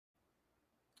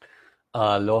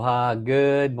Aloha,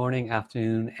 good morning,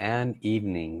 afternoon, and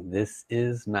evening. This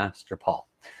is Master Paul.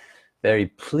 Very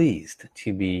pleased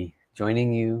to be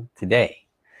joining you today.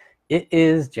 It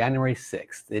is January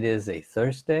 6th. It is a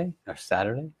Thursday or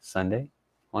Saturday, Sunday,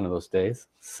 one of those days,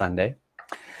 Sunday.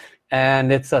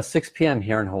 And it's 6 p.m.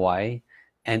 here in Hawaii.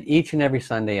 And each and every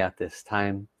Sunday at this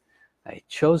time, I've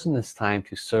chosen this time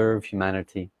to serve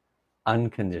humanity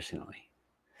unconditionally.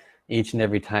 Each and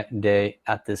every day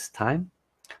at this time,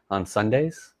 on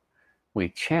Sundays, we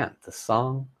chant the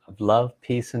song of love,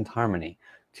 peace, and harmony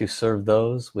to serve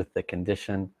those with the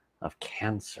condition of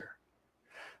cancer.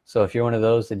 So if you're one of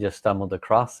those that just stumbled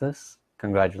across this,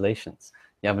 congratulations.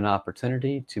 You have an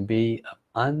opportunity to be of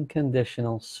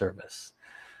unconditional service.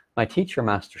 My teacher,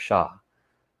 Master Sha,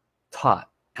 taught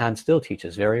and still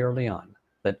teaches very early on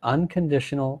that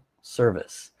unconditional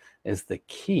service is the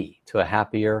key to a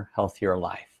happier, healthier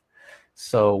life.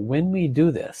 So when we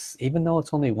do this, even though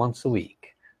it's only once a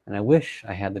week, and I wish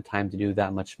I had the time to do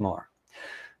that much more,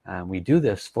 we do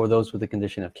this for those with the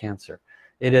condition of cancer.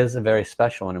 It is a very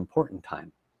special and important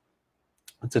time.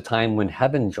 It's a time when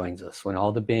heaven joins us, when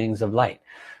all the beings of light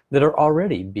that are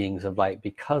already beings of light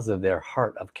because of their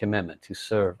heart of commitment to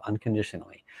serve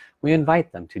unconditionally, we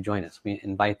invite them to join us. We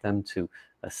invite them to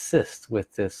assist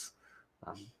with this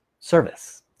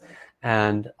service.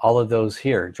 And all of those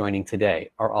here joining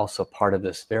today are also part of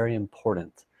this very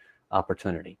important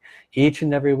opportunity. Each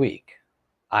and every week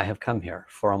I have come here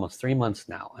for almost 3 months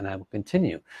now, and I will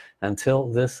continue until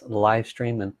this live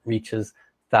stream reaches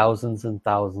thousands and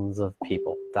thousands of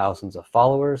people, thousands of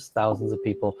followers, thousands of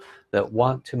people that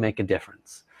want to make a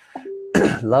difference.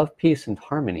 Love, peace, and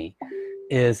harmony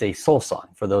is a soul song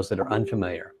for those that are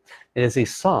unfamiliar. It is a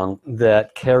song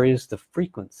that carries the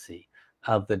frequency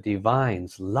of the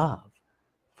divine's love,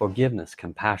 forgiveness,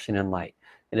 compassion, and light.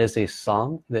 It is a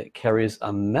song that carries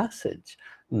a message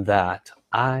that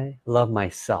I love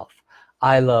myself.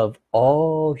 I love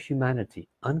all humanity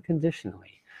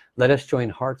unconditionally. Let us join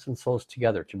hearts and souls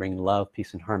together to bring love,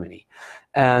 peace, and harmony.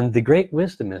 And the great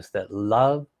wisdom is that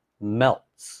love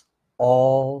melts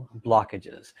all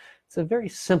blockages. It's a very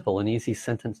simple and easy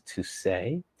sentence to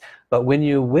say, but when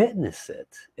you witness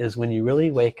it is when you really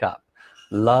wake up.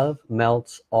 Love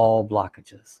melts all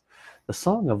blockages. The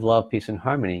song of love, peace, and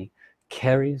harmony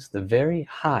carries the very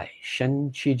high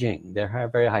Shen Qi Jing, their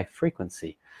very high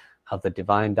frequency of the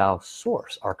divine Tao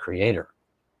Source, our creator.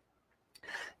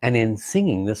 And in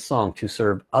singing this song to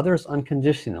serve others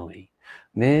unconditionally,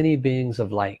 many beings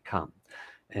of light come.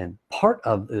 And part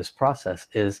of this process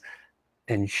is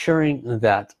ensuring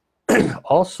that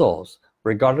all souls,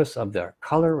 regardless of their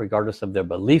color, regardless of their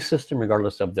belief system,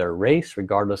 regardless of their race,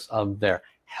 regardless of their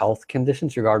health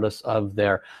conditions, regardless of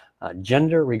their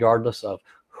gender, regardless of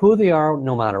who they are,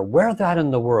 no matter where they're at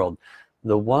in the world,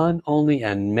 the one, only,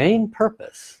 and main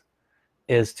purpose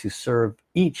is to serve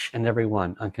each and every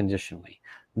one unconditionally.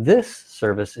 This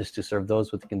service is to serve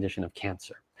those with the condition of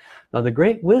cancer. Now the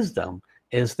great wisdom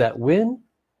is that when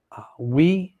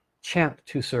we chant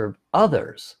to serve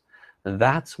others,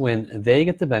 that's when they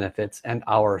get the benefits and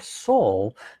our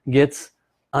soul gets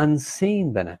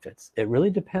unseen benefits. It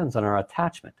really depends on our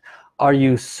attachment. Are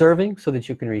you serving so that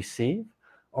you can receive,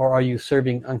 or are you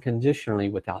serving unconditionally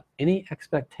without any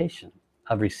expectation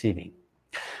of receiving?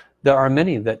 There are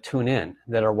many that tune in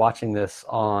that are watching this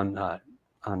on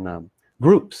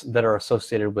groups that are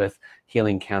associated with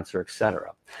healing cancer,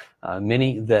 etc.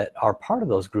 Many that are part of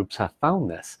those groups have found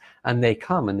this, and they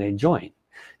come and they join.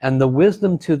 And the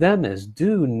wisdom to them is,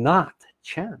 do not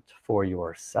chant for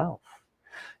yourself.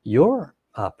 Your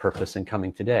purpose in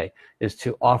coming today is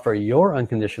to offer your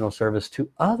unconditional service to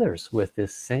others with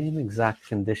this same exact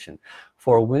condition.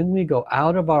 For when we go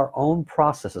out of our own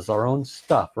processes, our own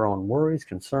stuff, our own worries,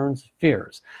 concerns,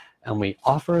 fears, and we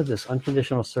offer this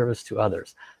unconditional service to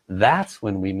others, that's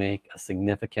when we make a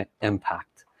significant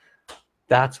impact.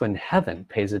 That's when heaven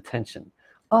pays attention.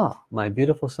 Oh, my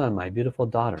beautiful son, my beautiful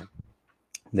daughter,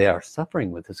 they are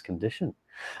suffering with this condition,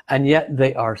 and yet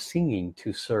they are singing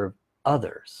to serve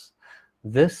others.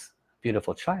 This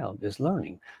beautiful child is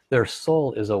learning. Their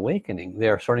soul is awakening. They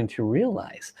are starting to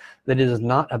realize that it is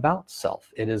not about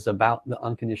self. It is about the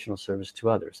unconditional service to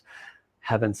others.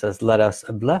 Heaven says, let us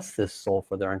bless this soul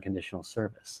for their unconditional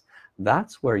service.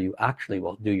 That's where you actually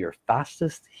will do your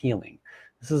fastest healing.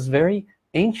 This is very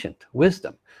ancient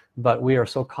wisdom, but we are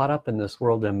so caught up in this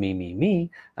world of me,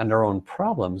 and our own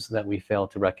problems that we fail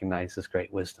to recognize this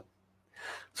great wisdom.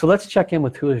 So let's check in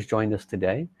with who has joined us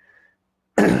today.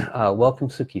 Welcome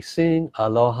Suki Singh,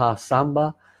 aloha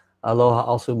Samba, aloha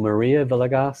also Maria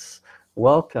Villegas,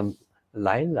 welcome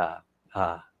Laila,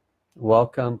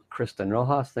 Welcome Kristen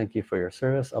Rojas, thank you for your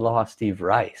service. Aloha Steve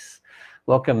Rice.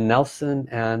 Welcome Nelson,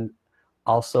 and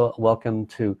also welcome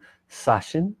to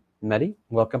Sashin Medi.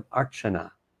 Welcome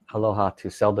Archana. Aloha to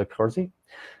Zelda Corsi.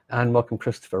 And welcome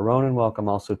Christopher Ronan. Welcome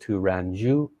also to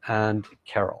Ranju and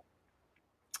Carol.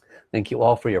 Thank you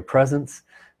all for your presence.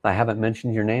 If I haven't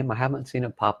mentioned your name, I haven't seen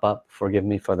it pop up, forgive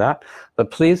me for that. But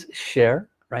please share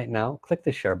right now. Click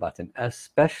the share button.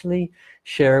 Especially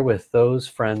share with those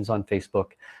friends on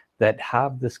Facebook that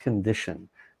have this condition.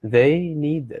 They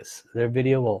need this. Their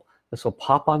video this will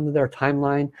pop onto their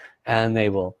timeline and they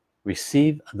will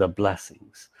receive the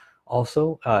blessings.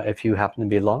 Also, if you happen to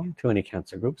belong to any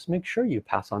cancer groups, make sure you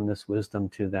pass on this wisdom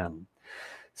to them.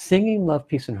 Singing Love,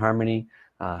 Peace and Harmony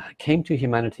came to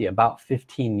humanity about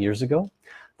 15 years ago.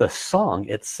 The song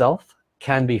itself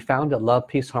can be found at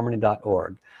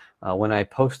lovepeaceharmony.org. When I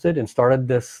posted and started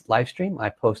this live stream, I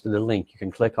posted a link. You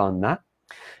can click on that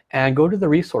and go to the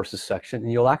resources section,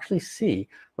 and you'll actually see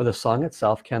where the song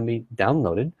itself can be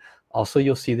downloaded. Also,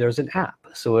 you'll see there's an app.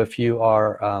 So if you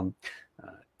are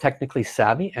technically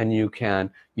savvy and you can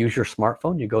use your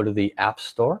smartphone, you go to the App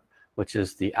Store, which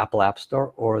is the Apple App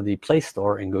Store or the Play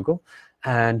Store in Google,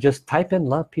 and just type in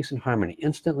Love, Peace and Harmony.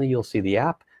 Instantly you'll see the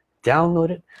app, download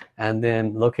it, and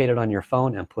then locate it on your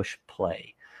phone and push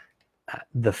play.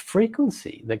 The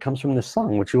frequency that comes from this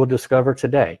song, which you will discover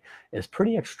today, is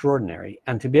pretty extraordinary,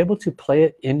 and to be able to play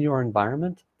it in your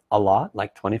environment a lot,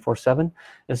 like 24/7,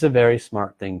 is a very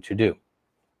smart thing to do.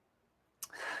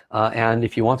 And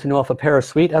if you want to know if a pear is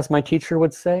sweet, as my teacher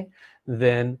would say,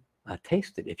 then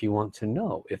taste it. If you want to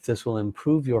know if this will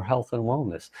improve your health and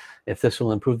wellness, if this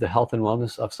will improve the health and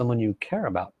wellness of someone you care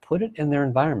about, put it in their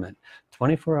environment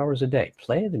 24 hours a day.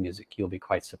 Play the music. You'll be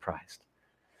quite surprised.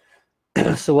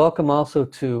 So welcome also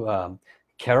to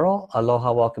Carol.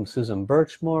 Aloha. Welcome Susan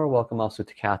Birchmore. Welcome also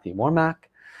to Kathy Warmack.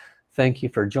 Thank you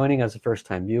for joining as a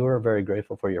first-time viewer. Very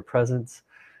grateful for your presence.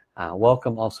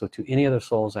 Welcome also to any other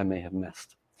souls I may have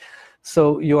missed.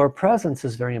 So your presence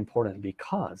is very important,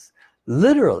 because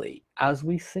literally as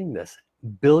we sing this,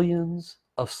 billions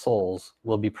of souls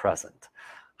will be present.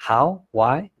 How?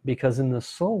 Why? Because in the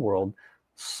soul world,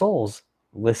 souls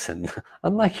listen.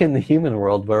 Unlike in the human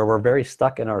world where we're very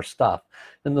stuck in our stuff,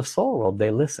 in the soul world they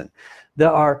listen.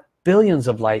 There are billions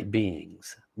of light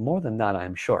beings, more than that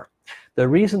I'm sure. The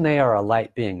reason they are a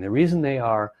light being, the reason they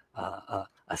are a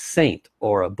saint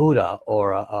or a Buddha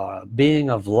or a being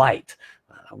of light,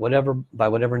 by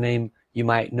whatever name you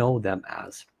might know them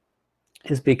as,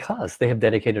 is because they have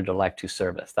dedicated their life to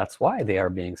service. That's why they are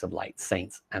beings of light,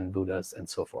 saints and Buddhas and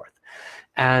so forth.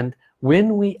 And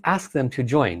when we ask them to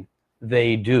join,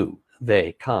 they do.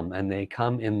 They come, and they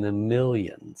come in the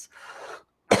millions.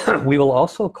 We will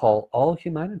also call all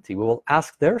humanity. We will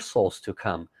ask their souls to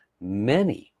come.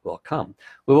 Many will come.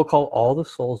 We will call all the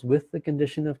souls with the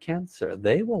condition of cancer.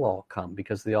 They will all come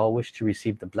because they all wish to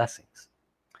receive the blessings.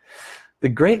 The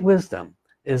great wisdom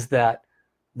is that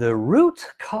the root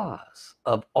cause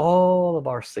of all of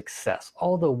our success,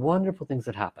 all the wonderful things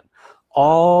that happen,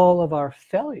 all of our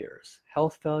failures,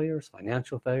 health failures,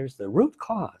 financial failures, the root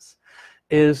cause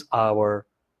is our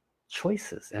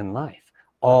choices in life.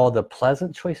 All the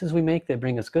pleasant choices we make that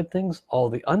bring us good things, all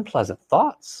the unpleasant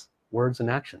thoughts, words and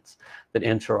actions that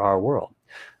enter our world,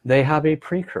 they have a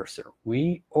precursor.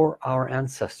 We or our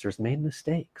ancestors made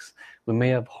mistakes. We may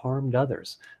have harmed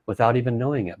others without even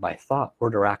knowing it, by thought,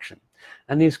 word or action.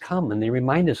 And these come and they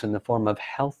remind us in the form of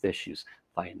health issues,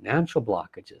 financial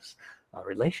blockages,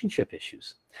 relationship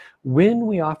issues. When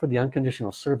we offer the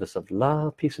unconditional service of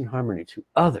love, peace and harmony to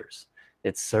others,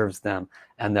 it serves them,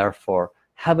 and therefore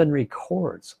heaven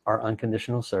records our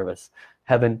unconditional service.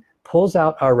 Heaven pulls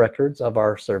out our records of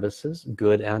our services,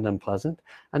 good and unpleasant,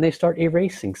 and they start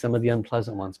erasing some of the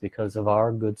unpleasant ones because of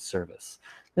our good service.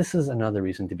 This is another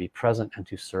reason to be present and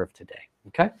to serve today.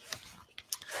 Okay?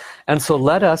 And so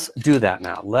let us do that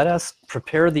now. Let us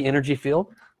prepare the energy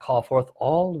field, call forth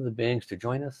all of the beings to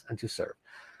join us and to serve.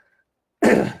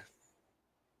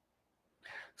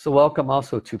 So welcome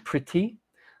also to Priti.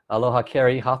 Aloha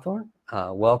Carrie Hawthorne.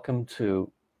 Welcome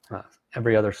to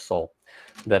every other soul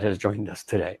that has joined us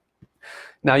today.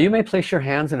 Now you may place your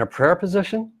hands in a prayer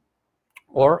position,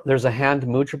 or there's a hand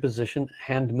mudra position.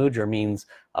 Hand mudra means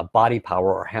a body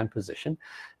power or hand position,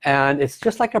 and it's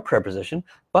just like a prayer position,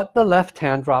 but the left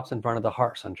hand drops in front of the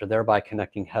heart center, thereby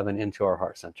connecting heaven into our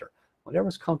heart center.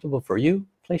 Whatever's comfortable for you,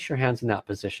 place your hands in that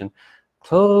position,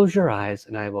 close your eyes,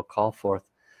 and I will call forth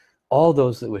all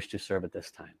those that wish to serve at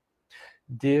this time.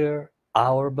 Dear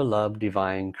our beloved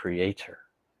divine creator,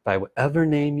 by whatever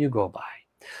name you go by,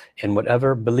 in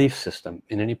whatever belief system,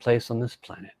 in any place on this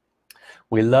planet,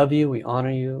 we love you, we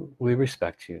honor you, we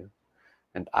respect you.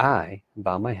 and I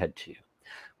bow my head to you.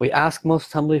 We ask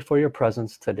most humbly for your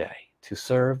presence today to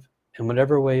serve in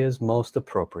whatever way is most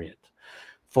appropriate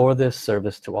for this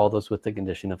service to all those with the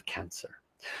condition of cancer.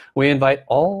 We invite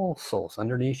all souls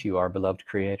underneath you, our beloved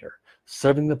Creator,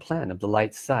 serving the plan of the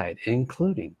light side,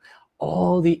 including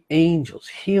all the angels,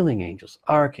 healing angels,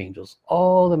 archangels,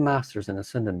 all the masters and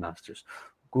ascended masters,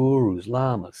 gurus,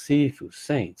 lamas, sifus,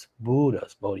 saints,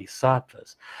 buddhas,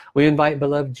 bodhisattvas. We invite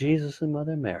beloved Jesus and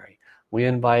Mother Mary. We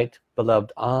invite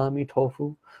beloved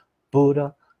Amitofu,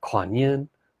 Buddha, Kuan Yin,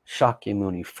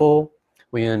 Shakyamuni Fo.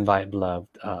 We invite beloved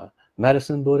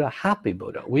Medicine Buddha, Happy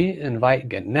Buddha. We invite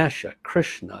Ganesha,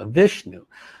 Krishna, Vishnu,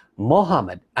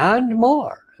 Mohammed, and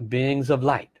more beings of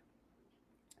light.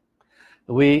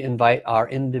 We invite our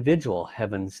individual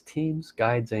heavens teams,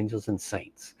 guides, angels, and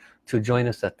saints to join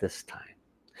us at this time.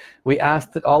 We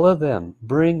ask that all of them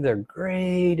bring their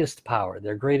greatest power,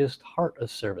 their greatest heart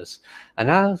of service. And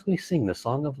as we sing the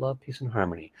song of love, peace, and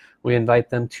harmony, we invite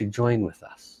them to join with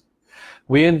us.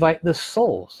 We invite the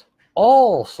souls,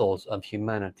 all souls of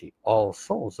humanity, all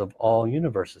souls of all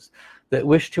universes that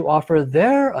wish to offer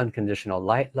their unconditional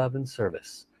light, love, and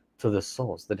service to the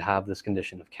souls that have this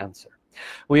condition of cancer.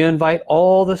 We invite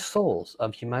all the souls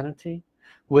of humanity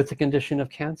with the condition of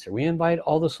cancer. We invite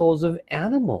all the souls of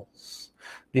animals,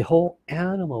 the whole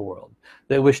animal world,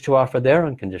 that wish to offer their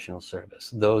unconditional service.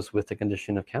 Those with the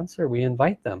condition of cancer, we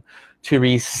invite them to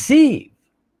receive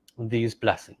these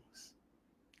blessings.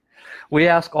 We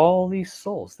ask all these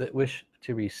souls that wish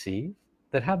to receive,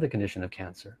 that have the condition of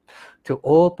cancer, to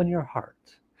open your heart.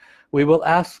 We will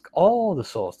ask all the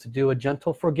souls to do a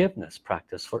gentle forgiveness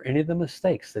practice for any of the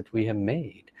mistakes that we have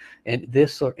made in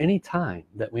this or any time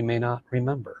that we may not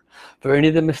remember. For any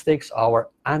of the mistakes our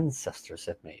ancestors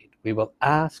have made, we will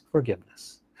ask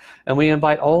forgiveness. And we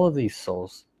invite all of these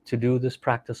souls to do this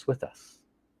practice with us.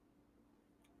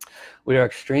 We are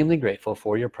extremely grateful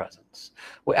for your presence.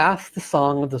 We ask the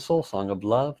song of the soul song of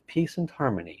love, peace, and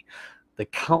harmony, the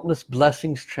countless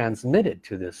blessings transmitted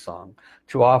to this song,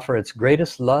 to offer its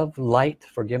greatest love, light,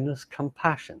 forgiveness,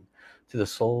 compassion to the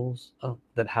souls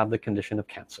that have the condition of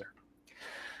cancer.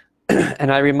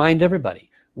 And I remind everybody,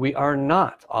 we are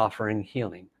not offering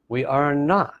healing. We are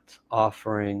not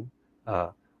offering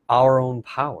our own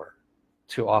power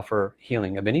to offer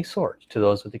healing of any sort to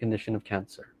those with the condition of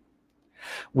cancer.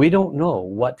 We don't know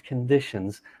what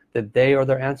conditions that they or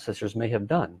their ancestors may have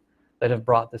done that have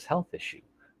brought this health issue.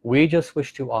 We just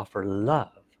wish to offer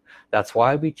love. That's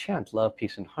why we chant love,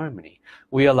 peace, and harmony.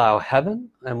 We allow heaven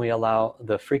and we allow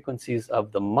the frequencies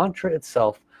of the mantra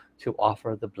itself to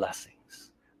offer the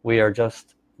blessings. We are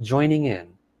just joining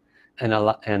in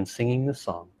and singing the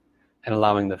song and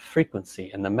allowing the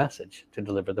frequency and the message to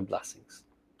deliver the blessings.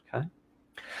 Okay?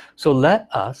 So let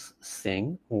us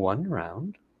sing one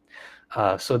round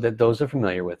so that those are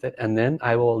familiar with it, and then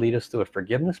I will lead us through a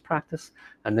forgiveness practice,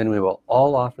 and then we will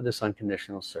all offer this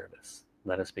unconditional service.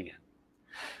 Let us begin.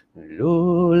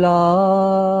 Lula,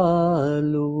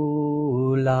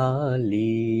 lula,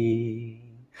 li.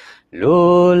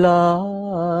 Lula,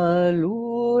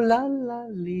 lula, la,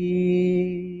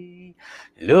 li.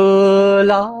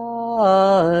 Lula,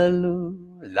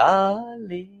 lula,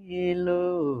 li,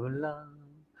 lula.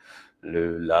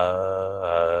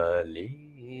 Lula, li.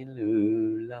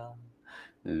 Lula,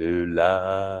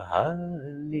 lula,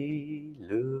 li,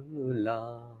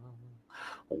 lula.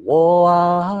 我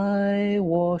爱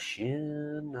我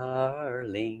心儿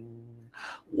灵，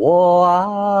我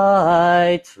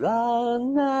爱自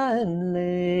然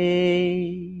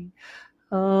泪，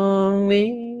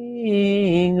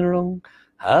明容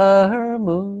耳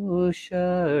目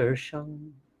舌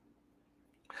身，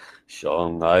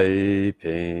相爱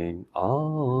平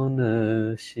安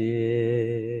和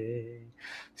谐，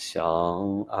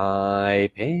相爱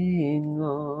平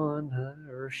安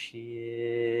和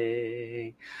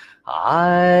谐。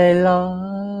I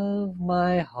love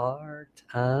my heart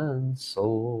and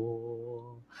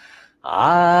soul.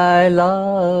 I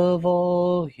love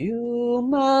all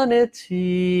humanity.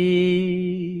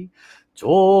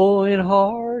 Join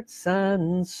hearts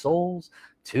and souls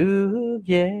together.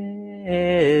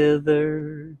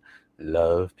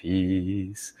 Love,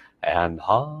 peace, and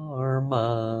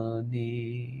harmony.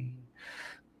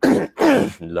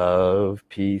 Love,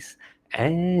 peace,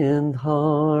 and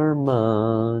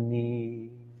harmony.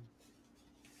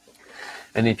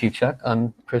 And if you check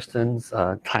on Kristen's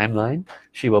timeline,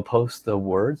 she will post the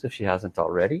words if she hasn't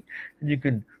already, and you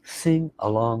could sing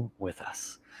along with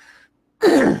us.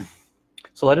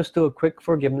 So let us do a quick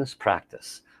forgiveness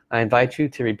practice. I invite you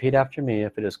to repeat after me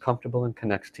if it is comfortable and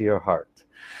connects to your heart.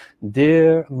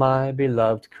 Dear my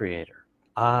beloved Creator,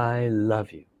 I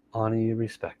love you, honor you,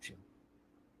 respect you.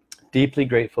 deeply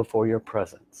grateful for your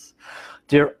presence.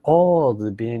 Dear all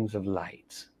the beings of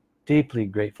light, deeply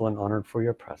grateful and honored for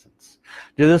your presence.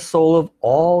 Dear the soul of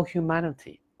all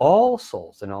humanity, all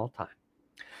souls in all time,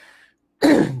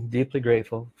 deeply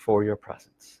grateful for your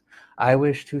presence. I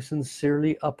wish to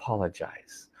sincerely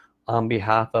apologize on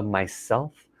behalf of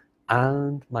myself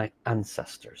and my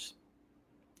ancestors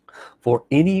for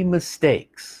any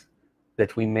mistakes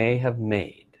that we may have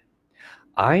made.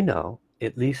 I know,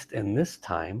 at least in this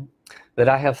time, that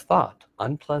I have thought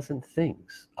unpleasant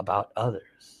things about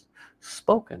others,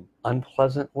 spoken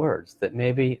unpleasant words that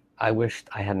maybe I wished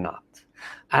I had not,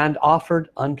 and offered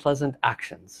unpleasant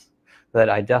actions that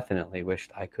I definitely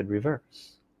wished I could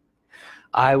reverse.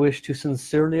 I wish to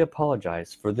sincerely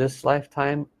apologize for this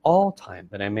lifetime, all time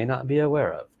that I may not be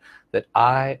aware of, that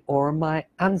I or my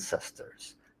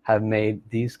ancestors have made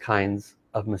these kinds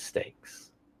of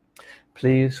mistakes.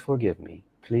 Please forgive me.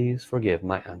 Please forgive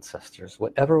my ancestors,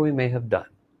 whatever we may have done.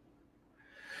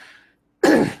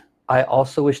 I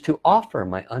also wish to offer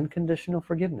my unconditional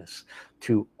forgiveness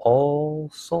to all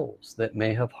souls that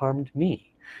may have harmed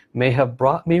me, may have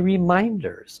brought me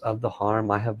reminders of the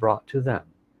harm I have brought to them.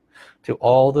 To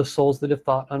all the souls that have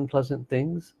thought unpleasant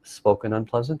things, spoken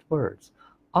unpleasant words,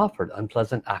 offered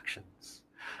unpleasant actions.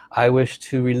 I wish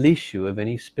to release you of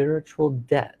any spiritual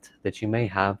debt that you may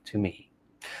have to me.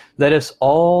 Let us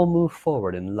all move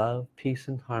forward in love, peace,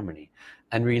 and harmony,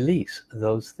 and release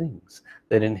those things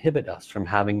that inhibit us from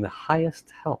having the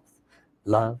highest health,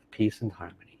 love, peace, and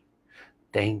harmony.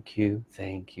 Thank you,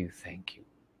 thank you, thank you.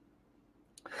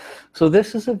 So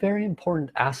this is a very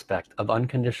important aspect of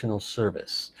unconditional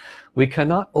service. We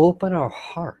cannot open our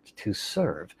heart to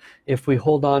serve if we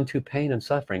hold on to pain and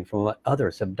suffering from what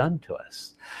others have done to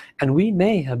us. And we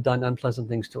may have done unpleasant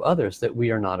things to others that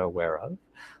we are not aware of,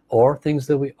 or things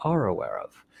that we are aware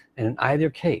of. And in either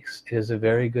case, it is a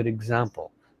very good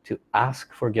example to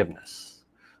ask forgiveness.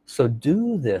 So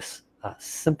do this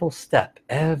simple step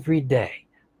every day.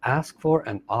 Ask for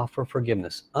and offer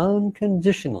forgiveness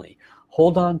unconditionally.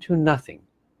 Hold on to nothing.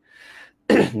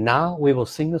 Now we will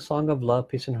sing the song of love,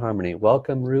 peace, and harmony.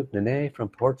 Welcome Ruth Nene from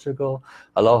Portugal.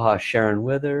 Aloha Sharon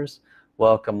Withers.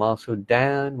 Welcome also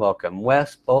Dan. Welcome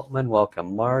Wes Boatman.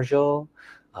 Welcome Marjo.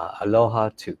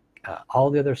 Aloha to all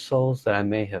the other souls that I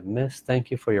may have missed.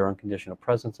 Thank you for your unconditional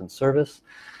presence and service.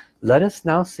 Let us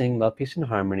now sing love, peace, and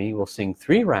harmony. We'll sing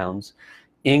 3 rounds.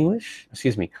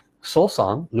 Soul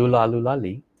song, Lula Lula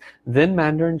Li, then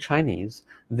Mandarin Chinese,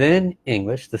 then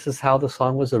English. This is how the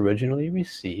song was originally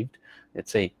received.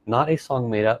 It's not a song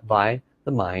made up by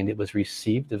the mind. It was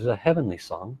received. It was a heavenly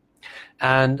song.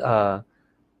 And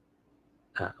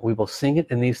we will sing it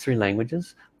in these 3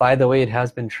 languages. By the way, it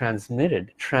has been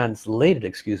translated,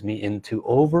 into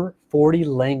over 40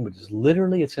 languages.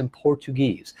 Literally, it's in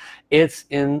Portuguese. It's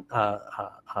in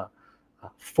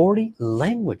 40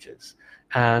 languages.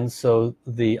 And so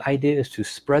the idea is to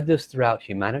spread this throughout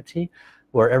humanity,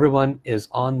 where everyone is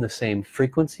on the same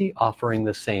frequency, offering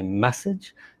the same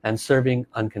message, and serving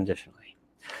unconditionally.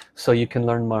 So you can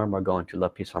learn more by going to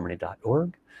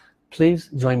lovepeaceharmony.org. Please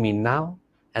join me now,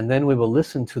 and then we will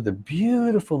listen to the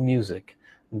beautiful music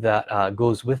that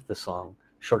goes with the song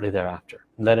shortly thereafter.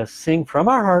 Let us sing from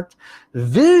our heart,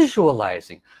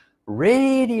 visualizing,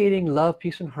 radiating love,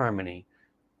 peace, and harmony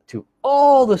to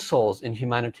all the souls in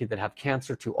humanity that have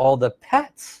cancer, to all the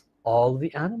pets, all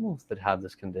the animals that have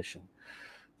this condition.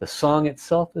 The song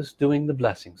itself is doing the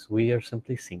blessings. We are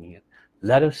simply singing it.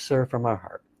 Let us serve from our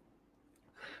heart.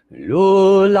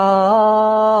 Lula,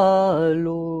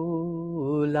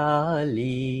 lula,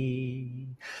 li.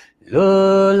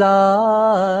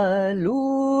 Lula,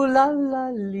 lula, la,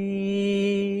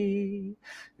 li.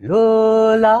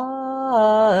 Lula,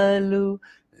 lula.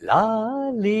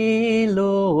 La li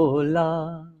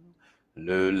lula,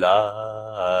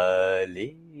 lula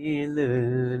li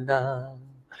lula,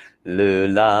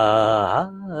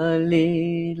 lula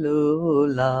li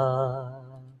lula.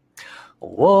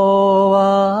 Wo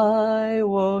ai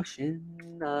wo xin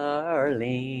er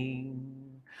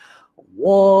ling,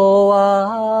 wo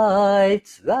ai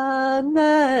zwan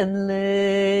nan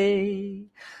lei,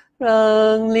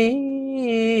 rang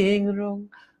ling rong.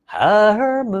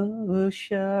 和睦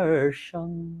相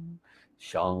生，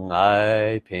相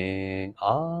爱平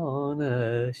安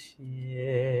和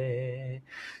谐，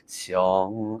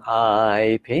相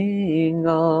爱平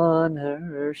安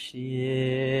和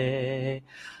谐。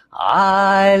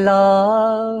I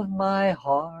love my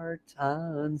heart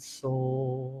and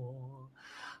soul.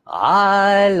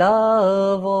 I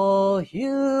love all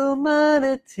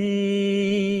humanity.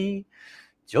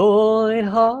 Join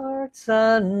hearts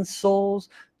and souls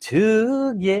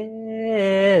together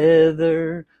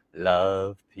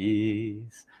love,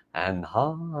 peace, and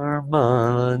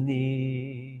harmony.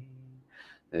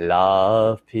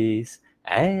 Love, peace,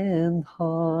 and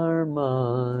harmony.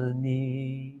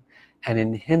 And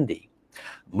in Hindi,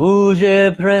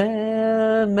 Mujhe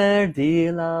prem mer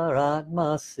dila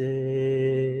ratma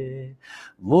se,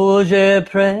 Mujhe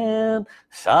prem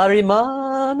sari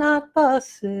manatma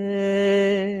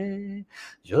se,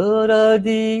 Jora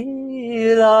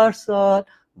dilar sat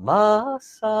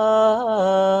masa,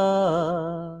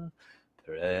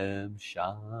 Prem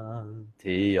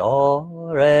Shanti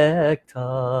aur ekta,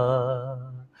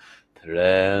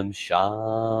 Prem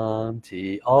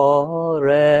Shanti aur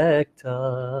ekta.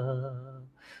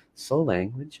 Soul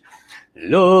language.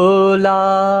 Lola,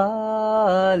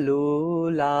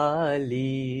 lola,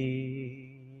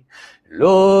 li.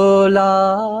 Lola,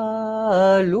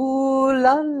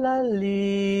 lola, la,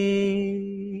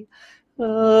 li.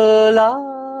 Lola,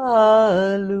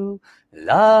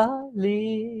 lola,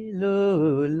 li,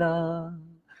 lola.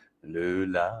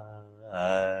 Lola,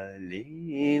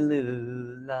 li,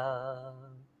 lola.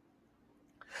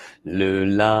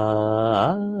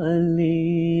 Lula,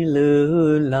 li,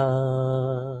 lula,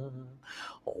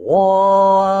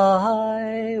 我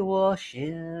爱我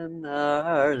心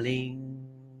儿灵，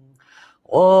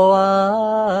我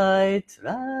爱自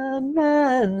然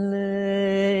人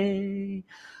类，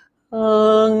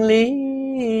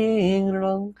灵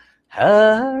让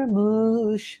和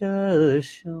睦相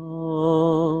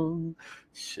相，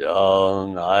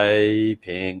相爱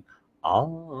平安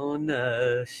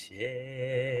和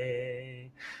谐，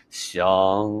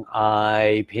相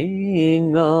爱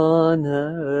平安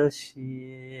和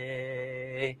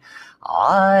谐。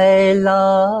I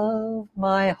love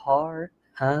my heart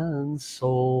and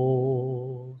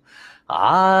soul.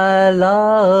 I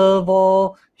love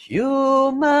all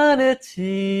humanity.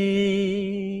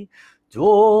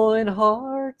 Join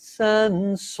hearts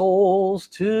and souls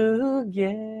together.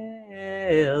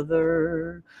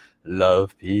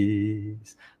 Love,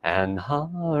 peace, and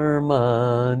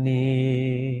harmony.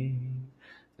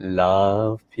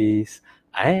 Love, peace,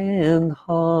 and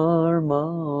harmony.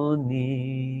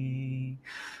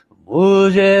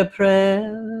 Mujhe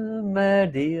prem mer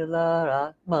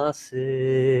dila atma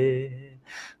se,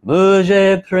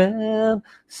 Mujhe prem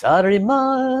sari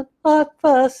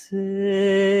manatma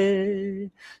se,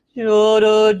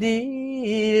 Joro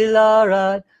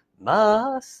dila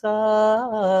Masa.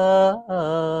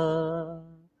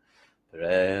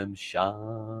 Prem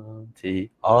Shanti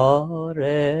aur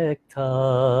ekta,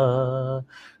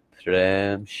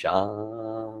 Prem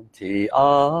Shanti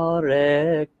aur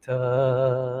ekta.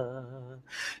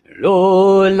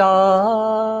 Lola,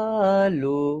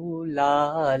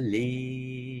 lola,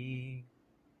 li.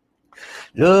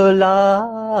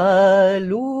 Lola,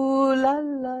 lola,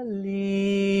 la,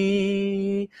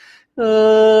 li.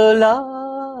 Lola,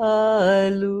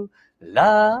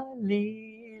 lula,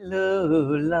 li,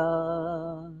 lula.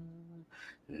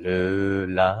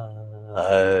 Lula,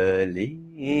 li,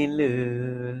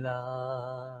 lula.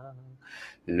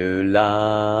 Lula,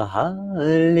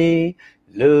 li,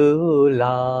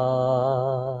 lula.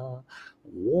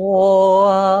 我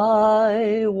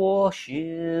爱我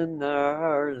心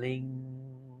儿灵，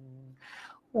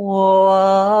我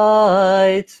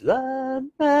爱自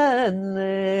然人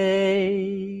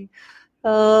类，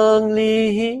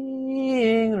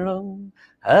灵让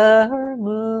和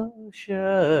睦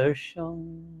相相，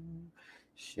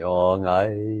相爱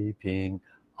平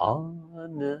安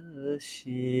和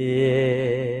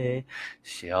谐，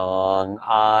相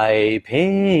爱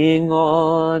平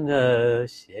安和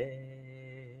谐。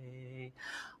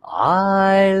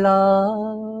I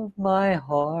love my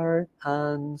heart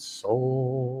and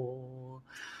soul.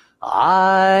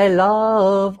 I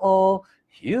love all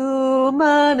humanity.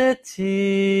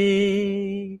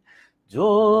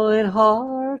 Join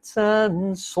hearts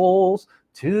and souls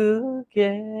together.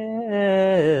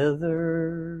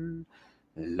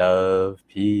 Love,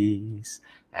 peace,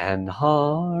 and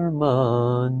harmony.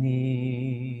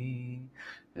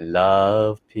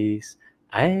 Love, peace,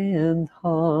 and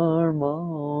harmony.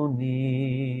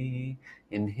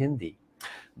 In Hindi.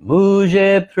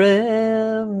 Mujhe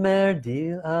prem mer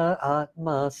dila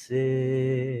atma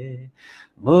se,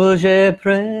 Mujhe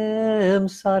prem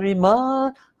sari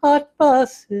manatma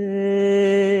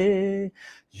se,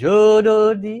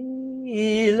 Jodo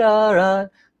dila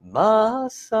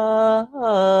masa.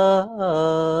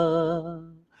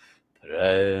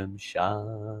 Prem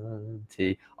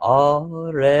Shanti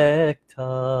aur ekta,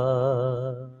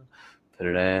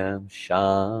 Prem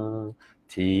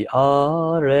Shanti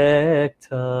aur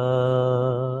ekta.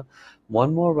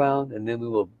 One more round and then we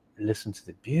will listen to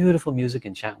the beautiful music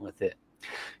and chant with it.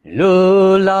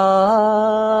 Lula,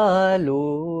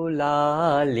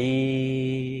 lula,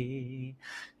 li.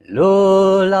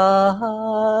 Lula,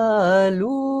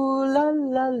 lula,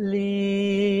 la,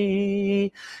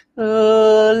 li.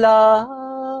 Lula,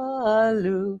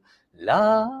 lula,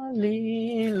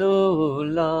 li,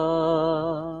 lula.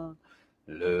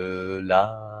 Lula,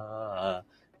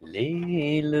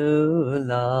 li,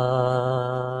 lula.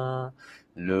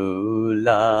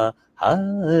 Lula,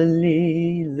 Hallelujah.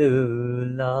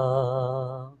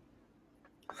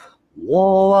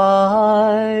 我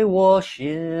爱我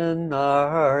心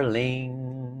儿灵，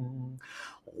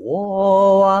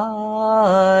我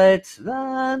爱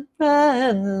赞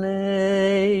美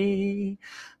泪，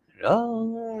让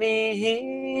你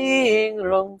形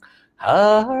容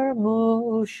耳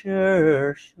目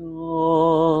是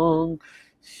胸，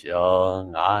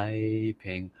相爱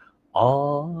平安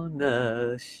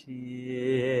和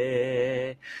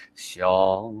谐，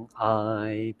相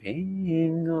爱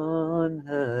平安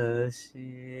和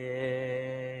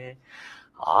谐。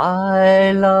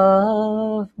I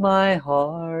love my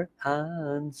heart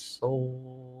and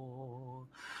soul.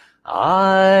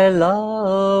 I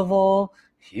love all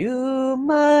humanity.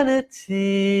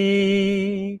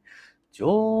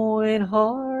 Join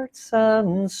hearts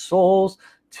and souls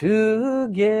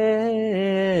together.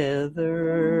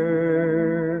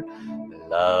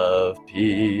 Love,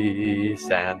 peace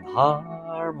and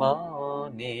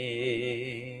harmony.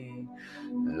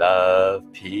 Love,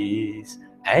 peace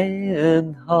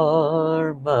and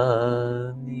harmony.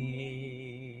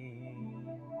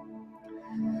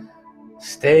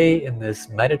 Stay in this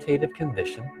meditative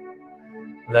condition.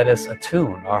 Let us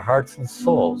attune our hearts and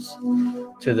souls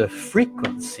to the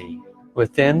frequency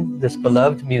within this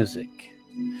beloved music.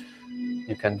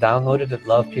 You can download it at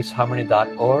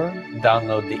lovepeaceharmony.org.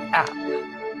 Download the app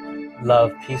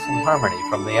Love, Peace and Harmony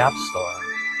from the App Store.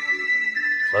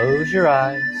 Close your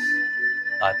eyes,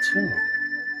 attune,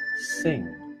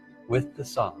 sing with the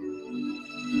song.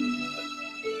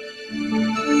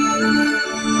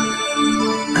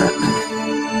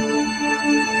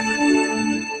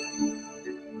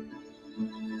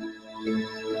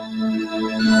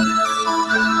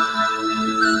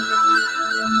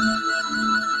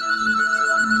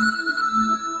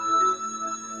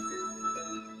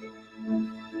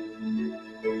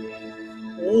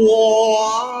 我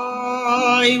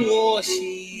爱我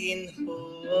心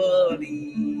和灵，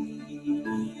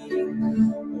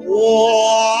我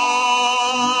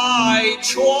爱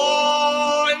全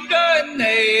人类，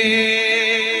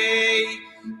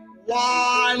万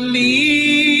灵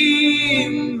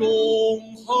融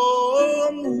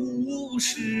合母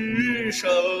是神，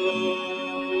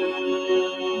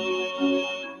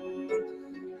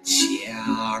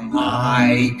相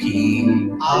爱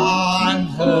平安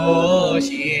和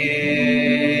谐，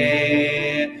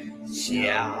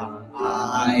相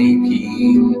爱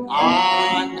平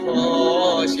安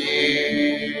和谐。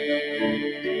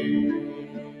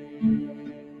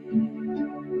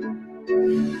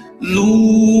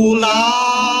噜啦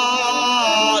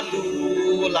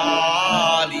噜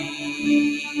啦哩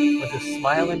With a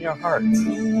smile in your heart.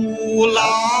 噜啦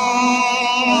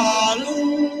噜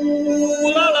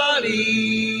啦啦哩，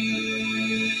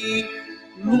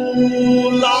噜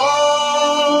啦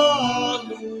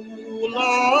噜啦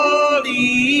哩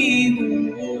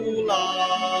噜啦，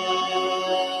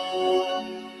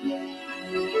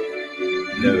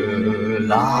噜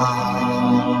啦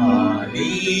哩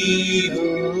噜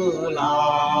啦，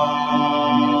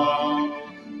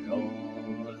噜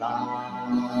啦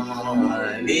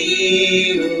哩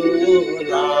噜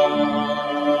啦。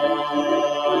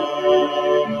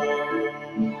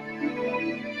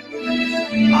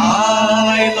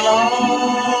I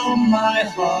love my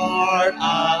heart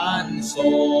and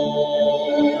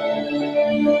soul.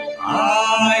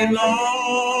 I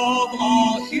love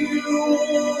all humanity.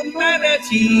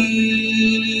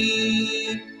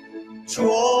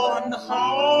 Join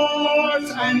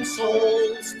hearts and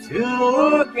souls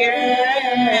together.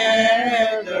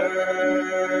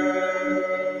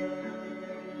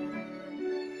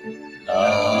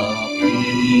 Love,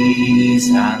 peace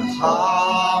and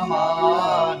harmony.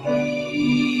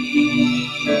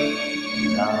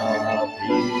 Love,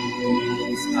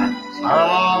 peace and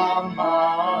harmony.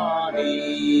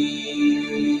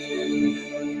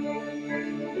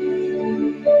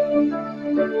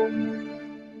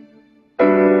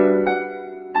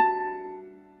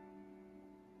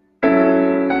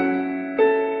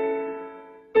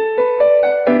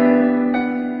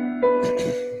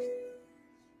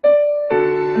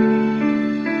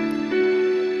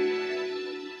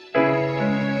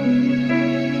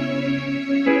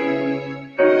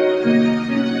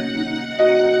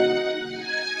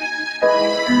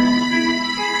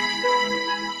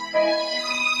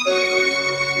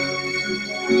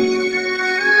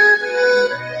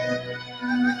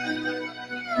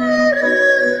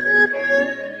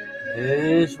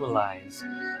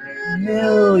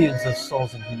 of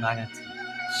souls in humanity,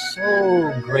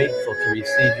 so grateful to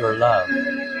receive your love.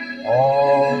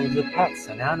 All the pets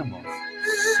and animals,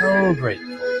 so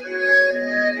grateful.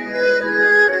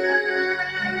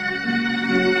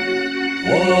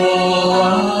 我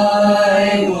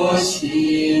爱我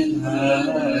心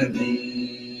儿里，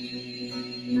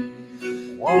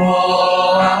我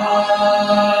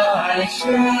爱生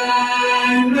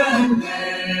人美，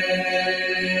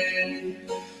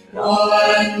万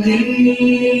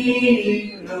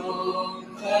灵融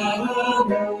合无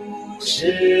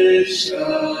是生，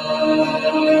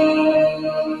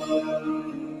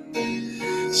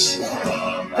相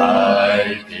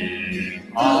爱平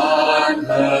安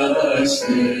和谐，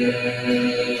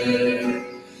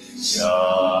相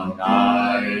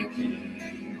爱平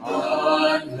安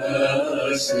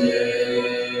和谐。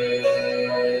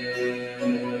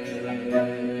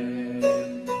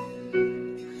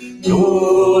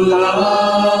噜啦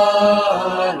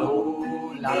噜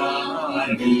啦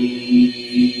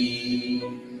哩，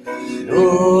噜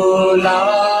啦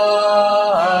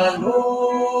噜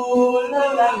啦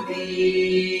啦哩，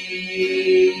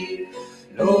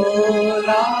噜啦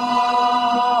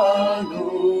噜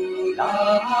啦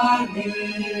哩，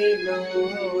噜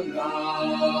啦，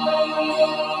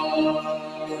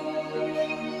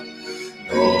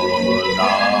噜啦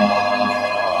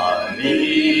哩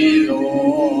噜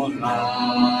啦，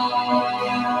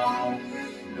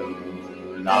噜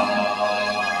啦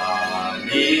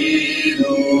哩噜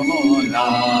啦。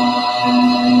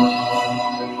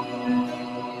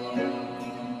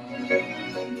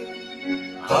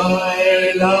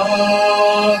I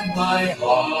love my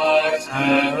heart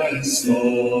and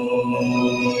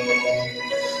soul.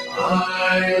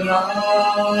 I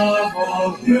love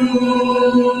all humanity.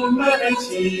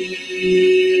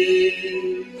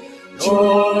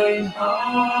 Join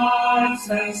hearts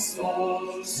and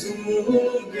souls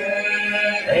together.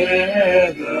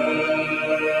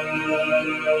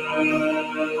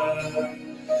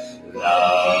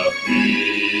 Love,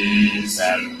 peace,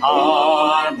 and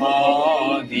harmony.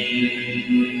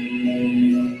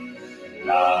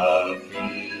 Love,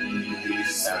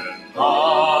 peace, and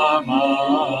harmony.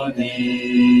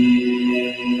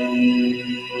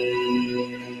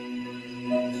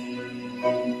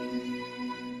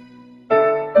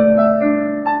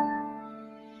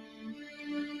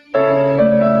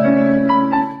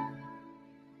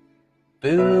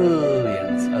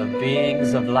 Billions of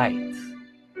beings of light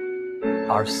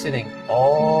are sitting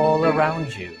all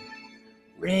around you,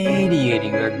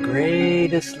 radiating their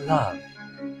greatest love,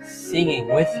 singing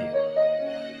with you.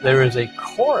 There is a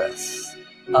chorus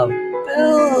of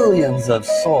billions of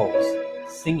souls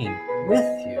singing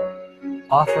with you,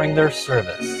 offering their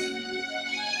service.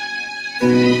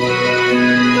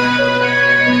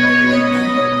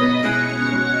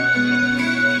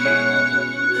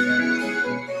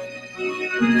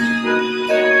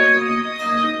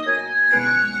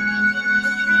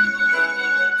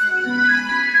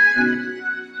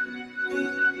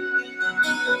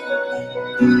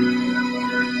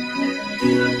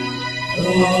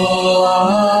 Oh,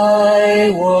 爱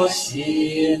我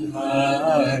心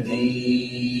儿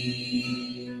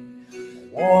里，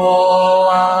我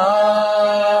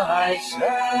爱生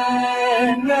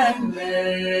人类，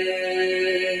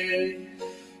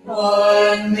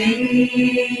万灵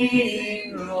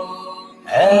融合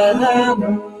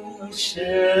无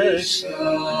是生，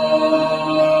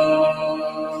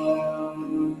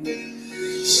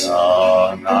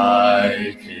相爱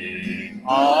平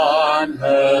安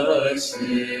和谐，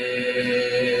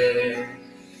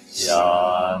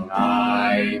相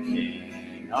爱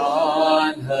平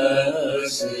安和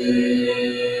谐。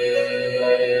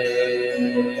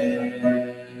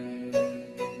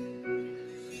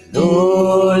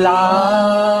噜啦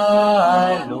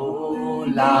噜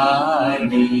啦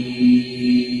哩，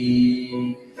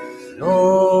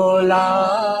噜啦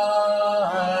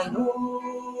噜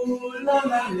啦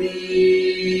啦哩，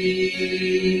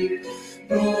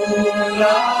噜啦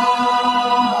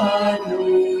噜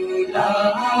啦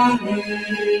哩，噜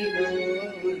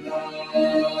啦，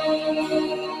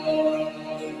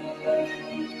噜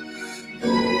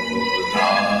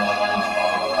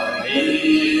啦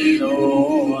哩噜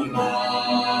啦，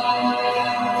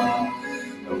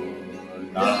噜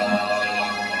啦哩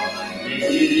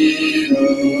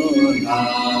噜啦。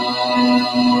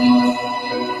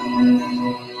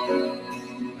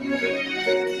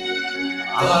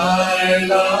I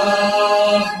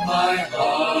love my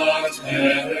heart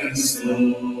and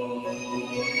soul.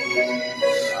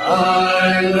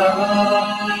 I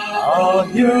love all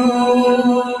humanity.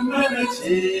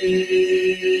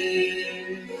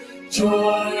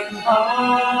 Join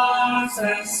hearts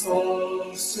and souls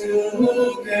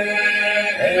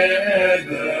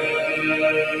together.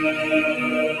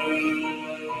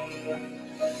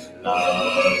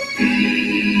 Love,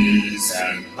 peace,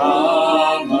 and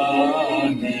harmony.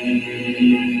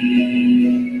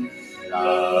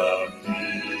 Love,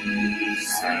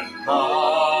 peace, and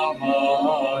harmony.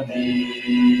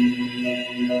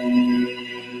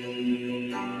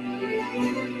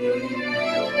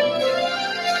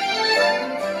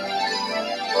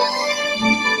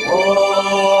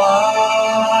 Oh,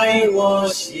 I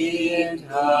was in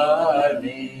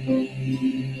heaven.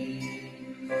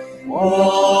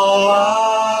 Oh,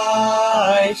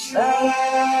 I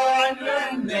sang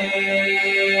and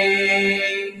made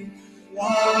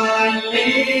one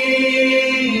little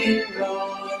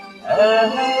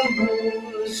emotion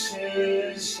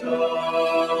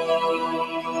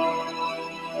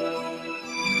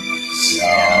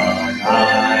Shall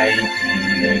I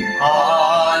keep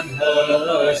on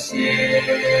her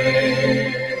share?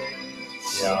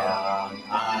 Shall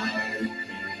I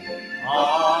keep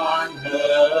on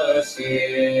her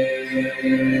share?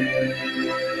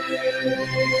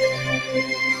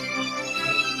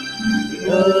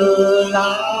 Lula,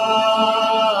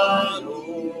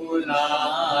 lula,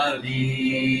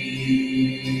 lee.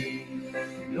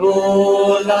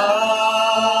 Lula,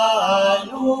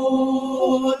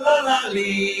 lula,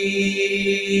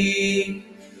 lee.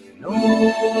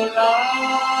 Lula,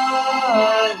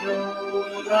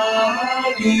 lula,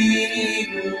 lee,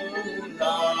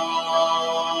 lula.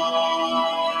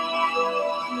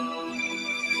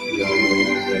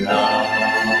 Lula,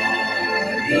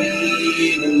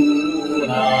 lee,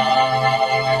 lula.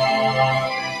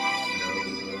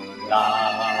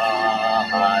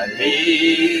 Lula,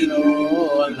 lee,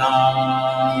 lula.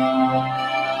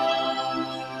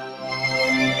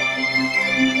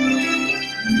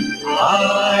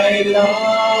 I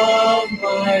love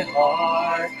my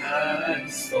heart and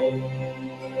soul.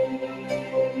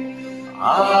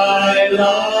 I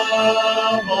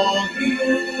love all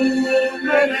humanity.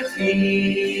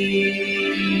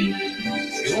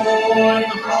 Join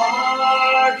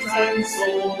hearts and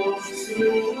souls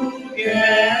together.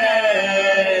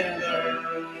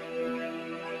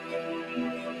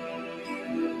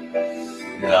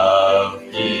 Love,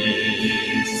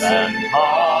 peace, and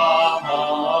harmony.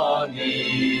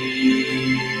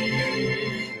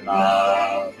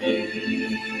 Love,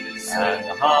 peace, and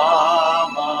harmony.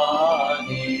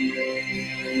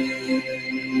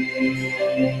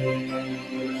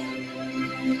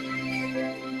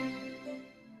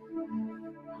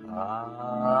 Ha,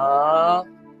 ha,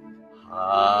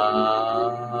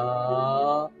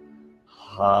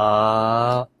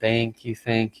 ha. Thank you,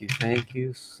 thank you, thank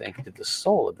you. Thank you to the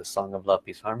soul of the Song of Love,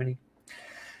 Peace, Harmony.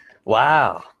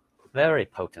 Wow, very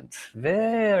potent,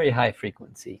 very high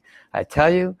frequency. I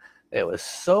tell you, it was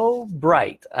so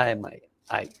bright. I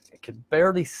could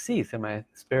barely see through my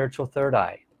spiritual third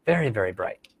eye. Very, very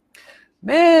bright.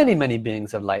 Many, many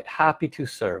beings of light happy to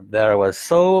serve. There was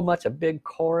so much, a big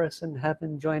chorus in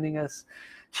heaven joining us.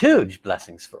 Huge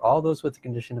blessings for all those with the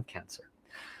condition of cancer.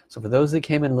 So for those that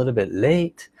came in a little bit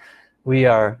late, we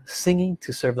are singing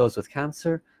to serve those with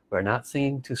cancer. We're not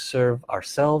singing to serve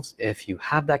ourselves. If you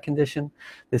have that condition,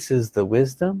 this is the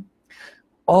wisdom.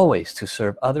 Always to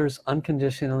serve others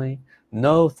unconditionally,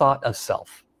 no thought of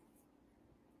self.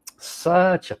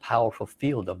 Such a powerful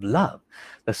field of love.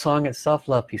 The song itself,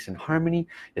 Love, Peace, and Harmony,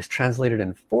 is translated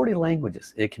in 40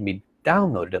 languages. It can be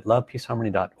downloaded at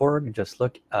lovepeaceharmony.org. Just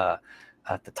look at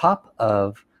the top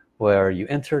of where you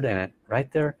entered, and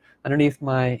right there underneath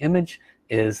my image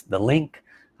is the link.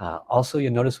 Also,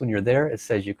 you'll notice when you're there, it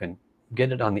says you can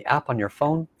get it on the app on your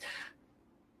phone.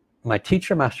 My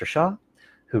teacher, Master Sha,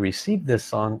 who received this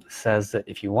song, says that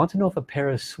if you want to know if a pear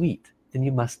is sweet, then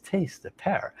you must taste the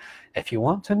pear. If you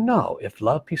want to know if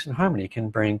love, peace, and harmony can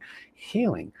bring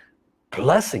healing,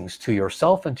 blessings to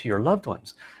yourself and to your loved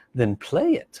ones, then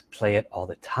play it all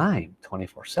the time,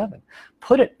 24/7.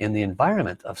 Put it in the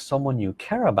environment of someone you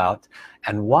care about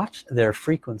and watch their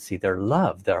frequency, their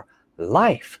love, their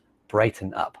life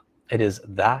brighten up. It is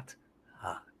that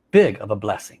big of a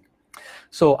blessing.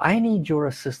 So I need your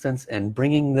assistance in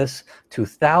bringing this to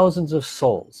thousands of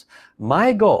souls.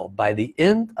 My goal by the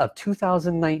end of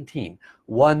 2019,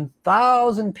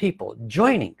 1,000 people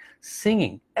joining,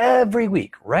 singing every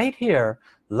week right here,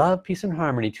 Love, Peace, and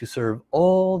Harmony, to serve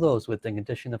all those with the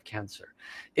condition of cancer.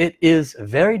 It is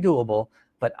very doable,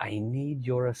 but I need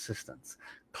your assistance.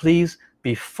 Please,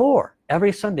 before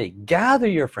every Sunday, gather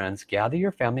your friends, gather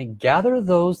your family, gather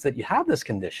those that you have this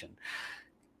condition.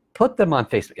 Put them on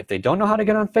Facebook. If they don't know how to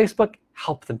get on Facebook,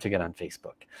 help them to get on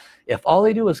Facebook. If all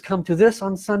they do is come to this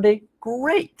on Sunday,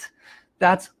 great.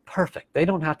 That's perfect. They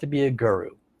don't have to be a guru.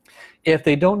 If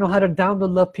they don't know how to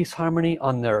download Love, Peace, Harmony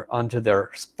onto their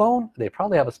phone, they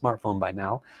probably have a smartphone by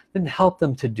now, then help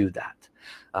them to do that.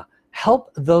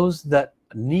 Help those that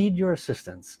need your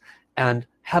assistance, and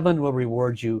heaven will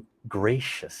reward you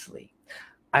graciously.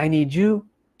 I need you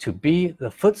to be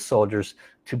the foot soldiers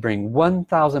to bring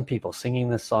 1,000 people singing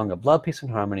this song of love, peace,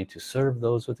 and harmony to serve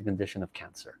those with the condition of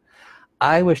cancer.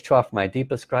 I wish to offer my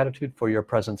deepest gratitude for your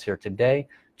presence here today.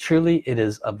 Truly, it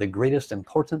is of the greatest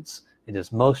importance. It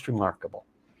is most remarkable.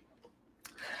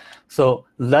 So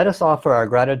let us offer our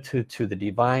gratitude to the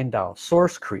divine Tao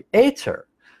Source Creator,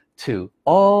 to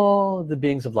all the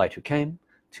beings of light who came,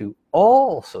 to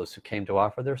all souls who came to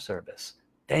offer their service.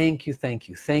 Thank you, thank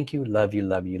you, thank you. Love you,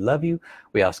 love you, love you.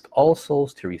 We ask all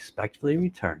souls to respectfully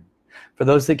return. For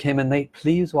those that came in late,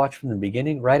 please watch from the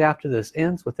beginning. Right after this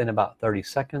ends, within about 30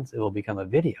 seconds, it will become a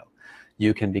video.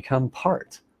 You can become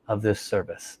part of this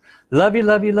service. Love you,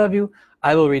 love you, love you.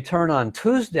 I will return on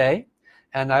Tuesday,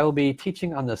 and I will be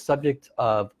teaching on the subject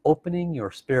of opening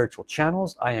your spiritual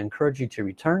channels. I encourage you to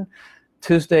return.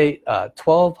 Tuesday,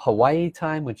 12 Hawaii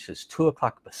time, which is 2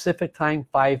 o'clock Pacific time,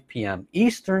 5 p.m.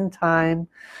 Eastern time.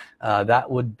 That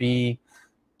would be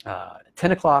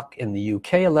 10 o'clock in the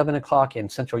UK, 11 o'clock in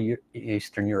Central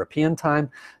Eastern European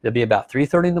time. It'll be about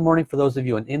 3:30 in the morning for those of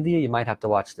you in India. You might have to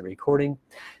watch the recording.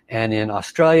 And in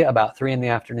Australia, about 3 in the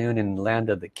afternoon in the land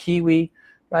of the Kiwi,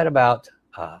 right about,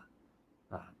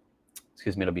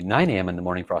 excuse me, it'll be 9 a.m. in the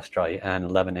morning for Australia and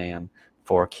 11 a.m.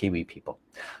 for Kiwi people.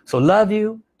 So love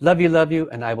you, love you, love you,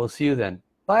 and I will see you then.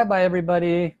 Bye-bye,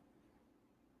 everybody.